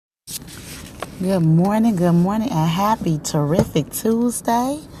Good morning, and happy, terrific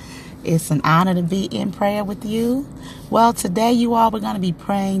Tuesday. It's an honor to be in prayer with you. Well, today we're going to be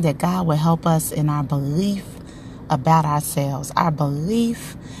praying that God will help us in our belief about ourselves, our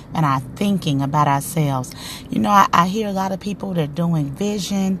belief and our thinking about ourselves. I hear a lot of people that are doing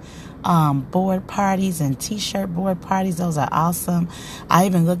vision board parties and t-shirt board parties. Those are awesome. I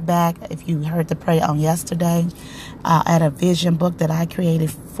even look back, if you heard the prayer on yesterday, at a vision book that I created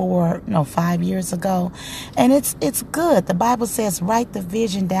 5 years ago. And it's good. The Bible says, write the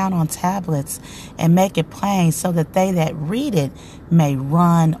vision down on tablets and make it plain so that they that read it may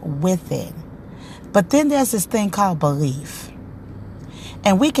run with it. But then there's this thing called belief.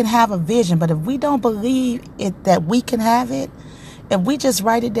 And we can have a vision, but if we don't believe it that we can have it, if we just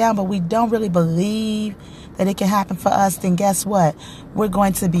write it down, but we don't really believe that it can happen for us, then guess what? We're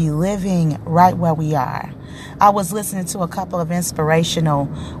going to be living right where we are. I was listening to a couple of inspirational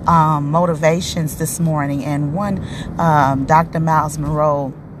motivations this morning, and one, Dr. Miles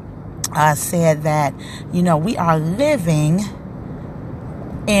Monroe said that, we are living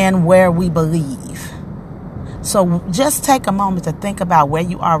in where we believe. So just take a moment to think about where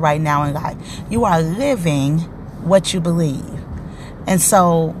you are right now in life. You are living what you believe. And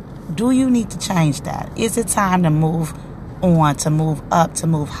so, do you need to change that? Is it time to move on, to move up, to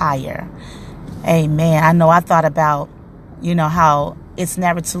move higher? Amen. I know I thought about, how it's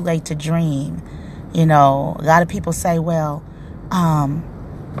never too late to dream. A lot of people say, well,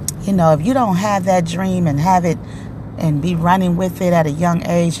 if you don't have that dream and have it and be running with it at a young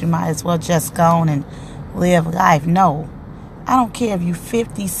age, you might as well just go on and live life. No, I don't care if you're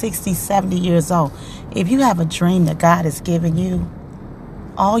 50, 60, 70 years old. If you have a dream that God has given you,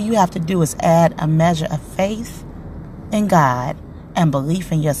 all you have to do is add a measure of faith in God and belief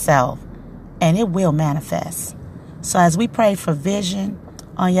in yourself, and it will manifest. So as we prayed for vision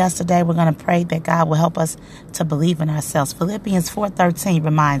on yesterday, we're going to pray that God will help us to believe in ourselves. Philippians 4:13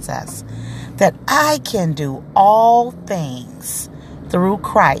 reminds us that I can do all things through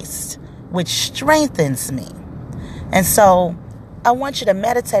Christ, which strengthens me. And so I want you to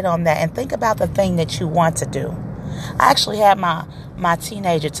meditate on that and think about the thing that you want to do. I actually had my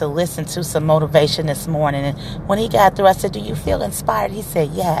teenager to listen to some motivation this morning. And when he got through, I said, do you feel inspired? He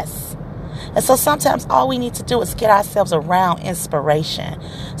said, yes. And so sometimes all we need to do is get ourselves around inspiration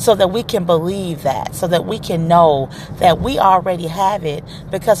so that we can believe that, so that we can know that we already have it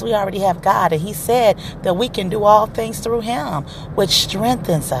because we already have God. And he said that we can do all things through him, which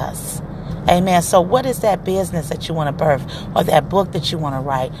strengthens us. Amen. So what is that business that you want to birth, or that book that you want to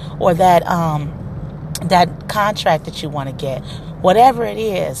write, or that contract that you want to get? Whatever it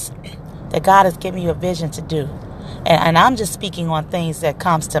is that God has given you a vision to do. And I'm just speaking on things that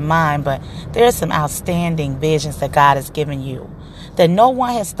comes to mind, but there's some outstanding visions that God has given you that no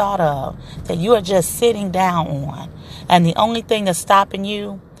one has thought of, that you are just sitting down on. And the only thing that's stopping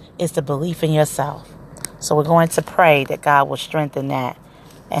you is the belief in yourself. So we're going to pray that God will strengthen that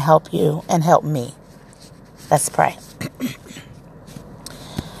and help you and help me. Let's pray.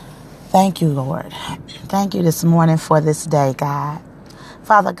 Thank you, Lord. Thank you this morning for this day, God.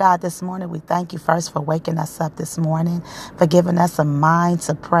 Father God, this morning we thank you first for waking us up this morning, for giving us a mind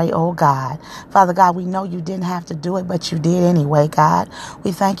to pray, oh God. Father God, we know you didn't have to do it, but you did anyway, God.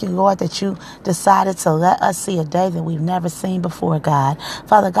 We thank you, Lord, that you decided to let us see a day that we've never seen before, God.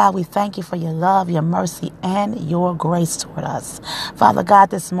 Father God, we thank you for your love, your mercy, and your grace toward us. Father God,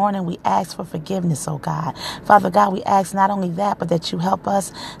 this morning we ask for forgiveness, oh God. Father God, we ask not only that, but that you help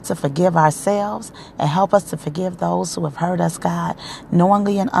us to forgive ourselves and help us to forgive those who have hurt us, God, knowingly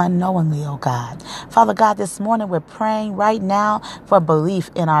and unknowingly, oh God. Father God, this morning we're praying right now for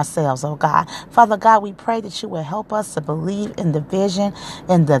belief in ourselves, oh God. Father God, we pray that you will help us to believe in the vision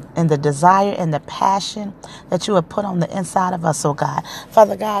and the desire and the passion that you have put on the inside of us, oh God.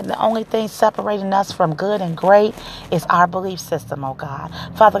 Father God, the only thing separating us from good and great is our belief system, oh God.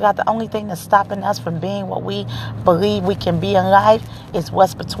 Father God, the only thing that's stopping us from being what we believe we can be in life is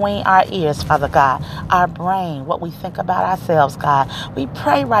what's between our ears, Father God. Our brain, what we think about ourselves, God. We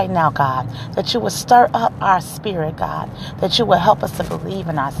pray right now, God, that you would stir up our spirit, God, that you would help us to believe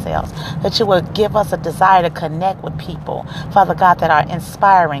in ourselves, that you would give us a desire to connect with people, Father God, that are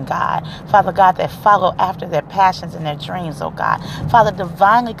inspiring, God, Father God, that follow after their passions and their dreams, oh God. Father,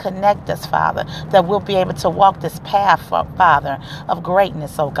 divinely connect us, Father, that we'll be able to walk this path, Father, of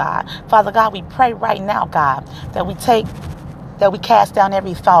greatness, oh God. Father God, we pray right now, God, that we cast down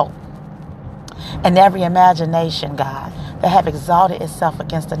every thought and every imagination, God, that have exalted itself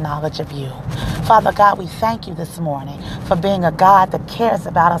against the knowledge of you. Father God, we thank you this morning for being a God that cares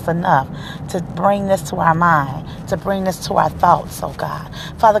about us enough to bring this to our mind, to bring this to our thoughts, oh God.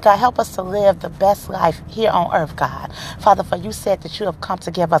 Father God, help us to live the best life here on earth, God. Father, for you said that you have come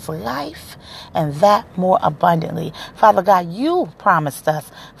to give us life and that more abundantly. Father God, you promised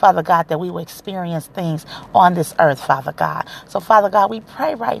us, Father God, that we will experience things on this earth, Father God. So, Father God, we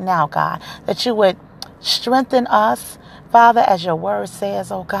pray right now, God, that you would strengthen us, Father, as your word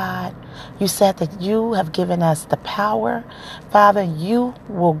says, oh God. You said that you have given us the power. Father, you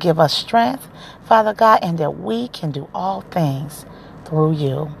will give us strength, Father God, and that we can do all things through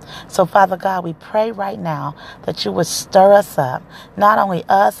you. So, Father God, we pray right now that you would stir us up, not only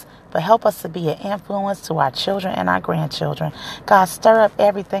us, but help us to be an influence to our children and our grandchildren. God, stir up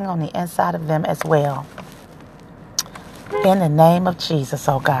everything on the inside of them as well. In the name of Jesus,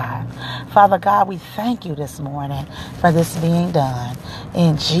 oh God. Father God, we thank you this morning for this being done.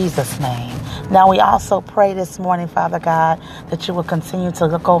 In Jesus' name. Now we also pray this morning, Father God, that you will continue to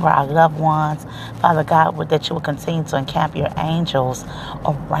look over our loved ones. Father God, that you will continue to encamp your angels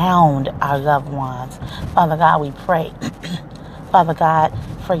around our loved ones. Father God, we pray, Father God,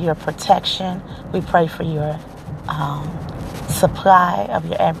 for your protection. We pray for your supply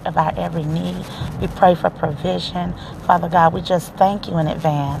of our every need. We pray for provision. Father God, we just thank you in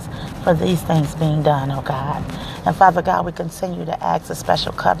advance for these things being done, oh God. And Father God, we continue to ask a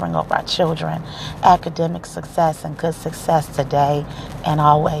special covering over our children, academic success and good success today and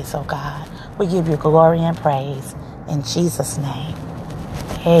always, oh God. We give you glory and praise in Jesus' name.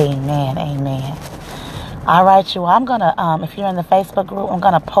 Amen. Amen. All right, you. I'm going to, if you're in the Facebook group, I'm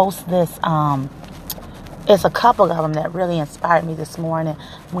going to post this, it's a couple of them that really inspired me this morning.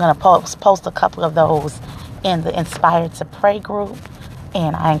 I'm going to post a couple of those in the Inspired to Pray group.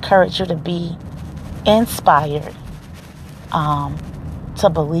 And I encourage you to be inspired to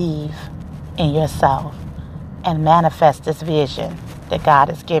believe in yourself and manifest this vision that God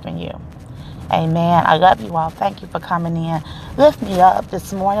has given you. Amen. I love you all. Thank you for coming in. Lift me up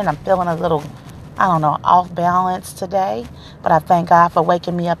this morning. I'm feeling a little, off balance today. But I thank God for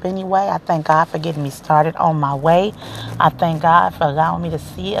waking me up anyway. I thank God for getting me started on my way. I thank God for allowing me to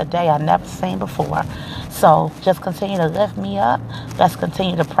see a day I've never seen before. So just continue to lift me up. Let's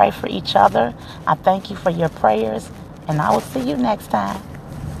continue to pray for each other. I thank you for your prayers. And I will see you next time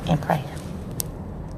in prayer.